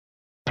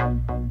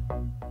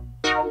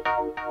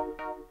Hello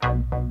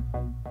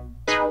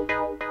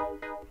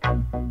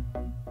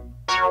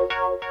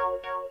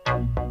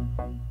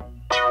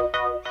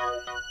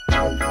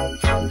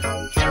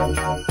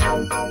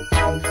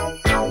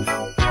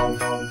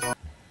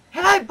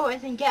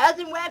boys and girls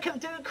and welcome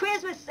to a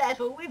Christmas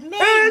special with me!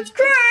 It's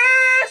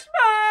Christmas!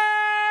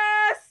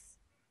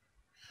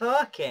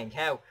 Fucking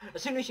hell.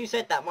 As soon as you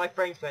said that, my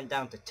frames went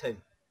down to 2.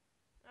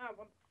 Oh,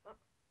 what?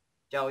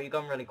 Joel, you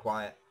gone really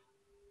quiet.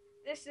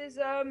 This is,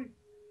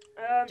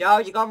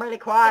 Joel, you gone really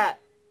quiet.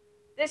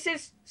 This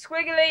is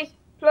Squiggly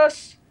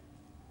plus,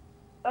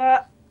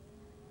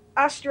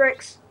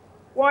 asterisk,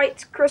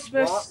 white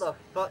Christmas. What the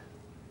fuck?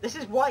 This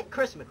is White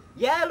Christmas.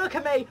 Yeah, look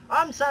at me.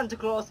 I'm Santa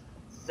Claus.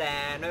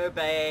 Santa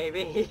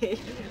baby,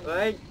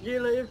 when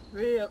you lift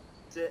me up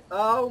to...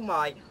 Oh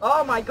my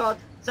god.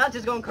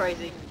 Santa's gone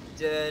crazy.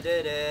 Da,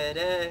 da, da,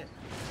 da.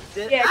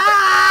 Da. Yeah,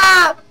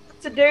 Ah!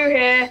 What to do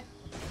here?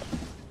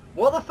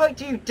 What the fuck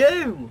do you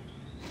do?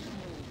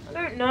 I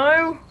don't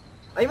know.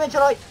 Are you meant to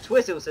like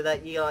twizzle so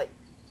that you like...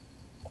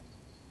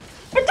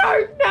 I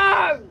don't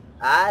know!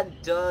 I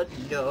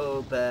don't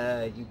know,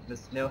 but you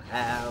must know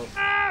how.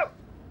 Oh!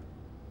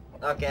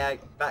 Okay,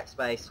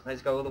 backspace.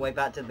 Let's go all the way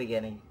back to the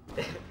beginning.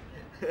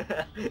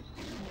 Right,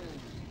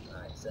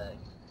 so...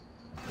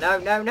 No,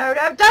 don't go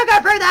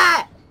through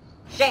that!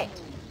 Shit!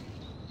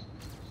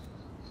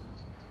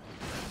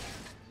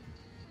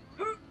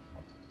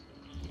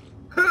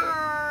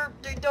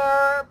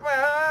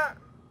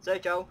 So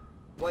Joel,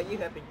 what are you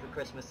hoping for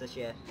Christmas this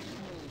year?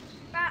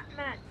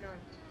 Batman, no.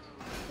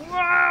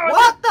 Whoa!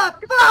 What the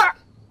fuck?!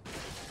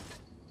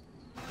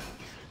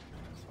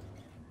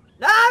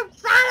 No!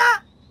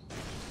 Santa!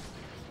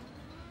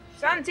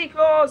 Santa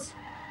Claus!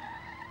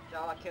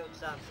 Joel, I killed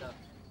Santa.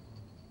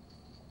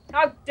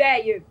 How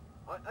dare you?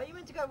 Are you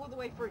meant to go all the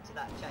way through to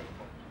that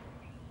checkpoint?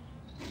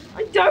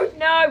 I don't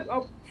know!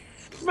 Oh,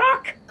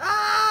 fuck!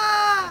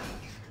 Ah!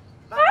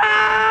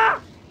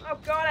 Ah! Oh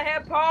god, I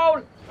hit a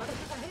pole! I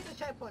hit the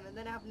checkpoint and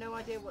then I have no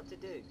idea what to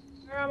do.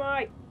 Where am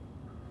I?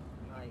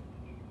 Like,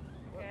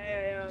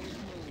 Okay,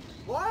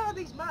 why are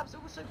these maps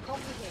all so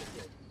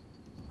complicated?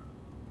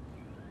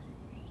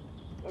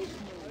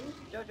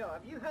 Jojo,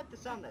 have you heard the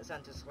sound that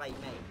Santa's sleigh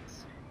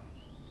makes?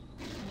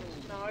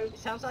 No. It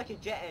sounds like a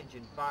jet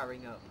engine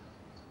firing up.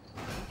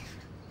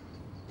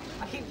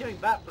 I keep doing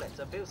backflips,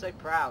 I feel so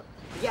proud.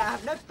 But yeah, I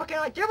have no fucking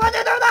idea what to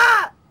do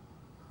that!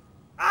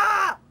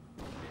 Ah!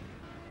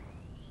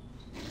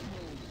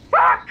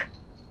 Fuck!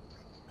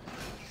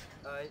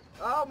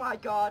 Oh my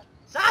god!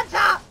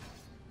 Santa!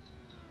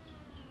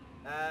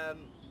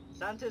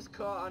 Santa's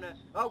caught on a...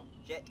 Oh,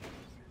 shit.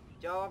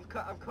 Joe, I'm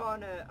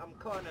caught on a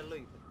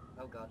loop.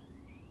 Oh god.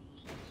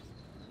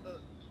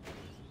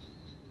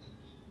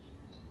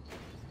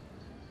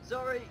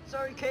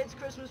 Sorry kids,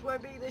 Christmas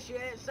won't be this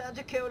year.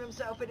 Santa killed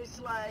himself in his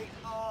sleigh.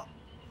 Oh.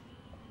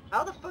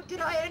 How the fuck did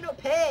I end up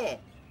here?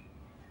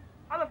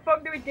 How the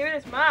fuck do we do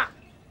this map?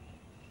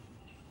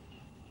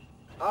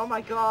 Oh my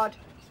god.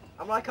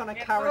 I'm like on a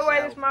Yeah, carousel. by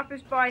the way, this map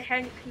is by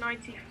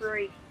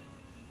Henk93.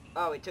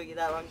 Oh, it took you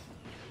that long.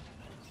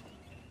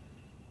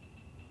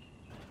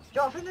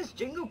 Joe, I think there's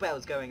jingle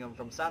bells going on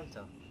from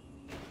Santa.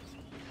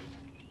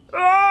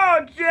 Oh,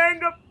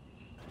 jingle!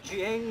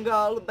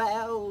 Jingle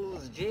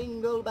bells,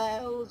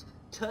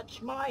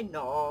 touch my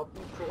knob.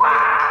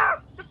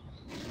 Ah!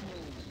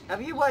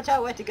 Have you worked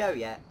out where to go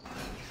yet?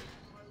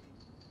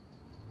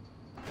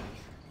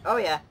 Oh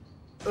yeah.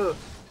 Oh,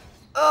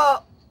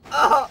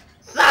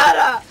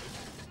 Santa!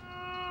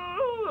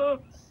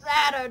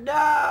 Santa,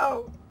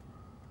 no!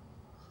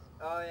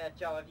 Oh yeah,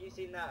 Joe, have you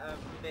seen that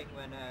thing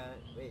when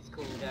it's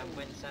called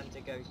when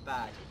Santa goes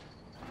bad?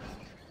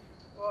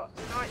 What?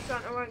 The night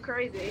Santa went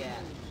crazy? Yeah.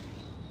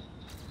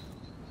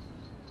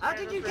 How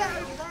did you get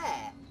over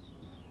there?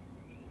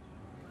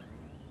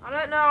 I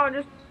don't know, I'm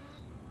just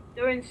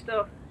doing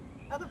stuff.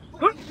 How the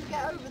fuck did you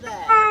get over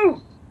there?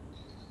 Oh!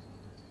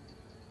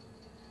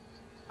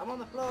 I'm on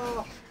the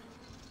floor.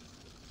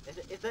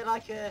 Is there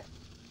like a...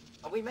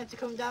 Are we meant to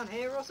come down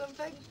here or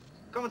something?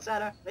 Come on,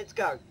 Santa, let's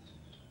go.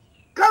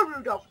 Go,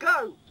 Rudolph,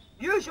 go!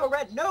 Use your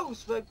red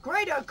nose for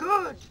greater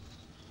good!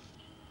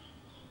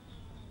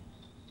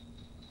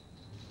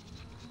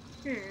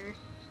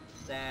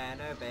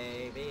 Santa,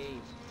 baby,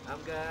 I'm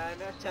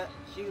gonna touch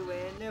you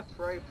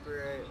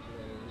inappropriately.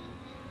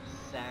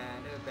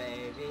 Santa,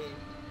 baby.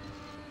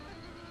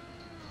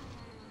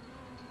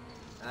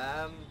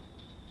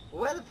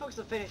 Where the fuck's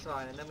the finish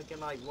line? And then we can,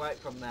 like, work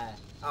from there.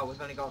 Oh,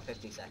 we've only got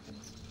 50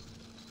 seconds.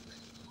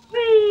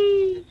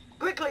 Whee!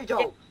 Quickly,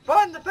 Joel!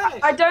 Find the finish!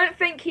 I don't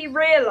think he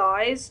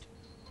realised,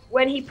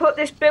 when he put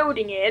this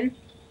building in,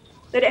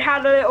 that it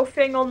had a little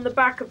thing on the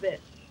back of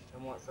it.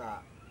 And what's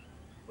that?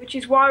 Which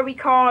is why we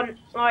can't,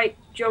 like,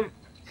 jump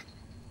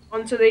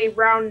onto the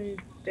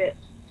round bit.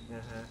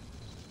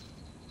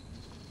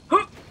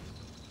 Huh.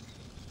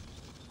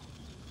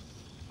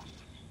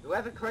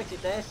 Whoever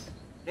created this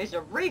needs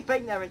to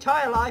rethink their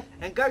entire life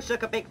and go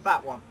suck a big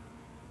fat one.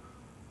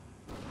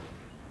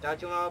 Do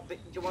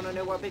you want to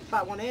know what a big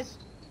fat one is?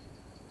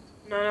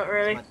 No, not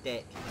really. It's my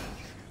dick.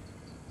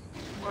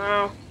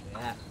 Wow.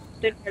 Yeah.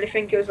 Didn't really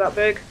think it was that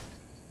big.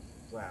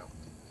 Wow.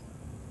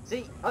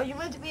 See, are you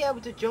meant to be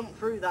able to jump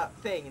through that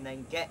thing and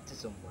then get to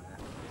somewhere?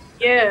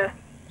 Yeah.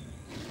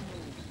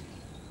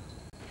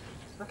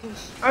 Fucking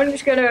I'm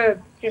just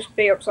gonna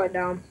be upside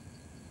down.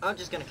 I'm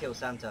just gonna kill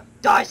Santa.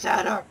 Die,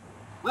 Santa!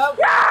 Well,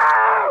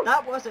 No!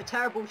 that was a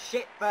terrible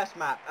shit first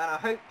map, and I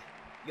hope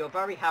you're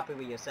very happy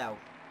with yourself.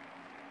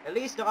 At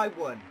least I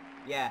won.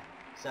 Yeah.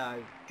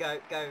 So go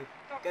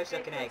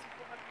suck an egg.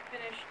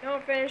 Finish. No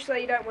one finished, so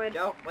you don't win.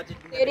 Joe, what did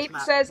you think It of this even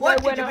map? says What no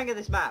did you winner. think of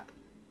this map?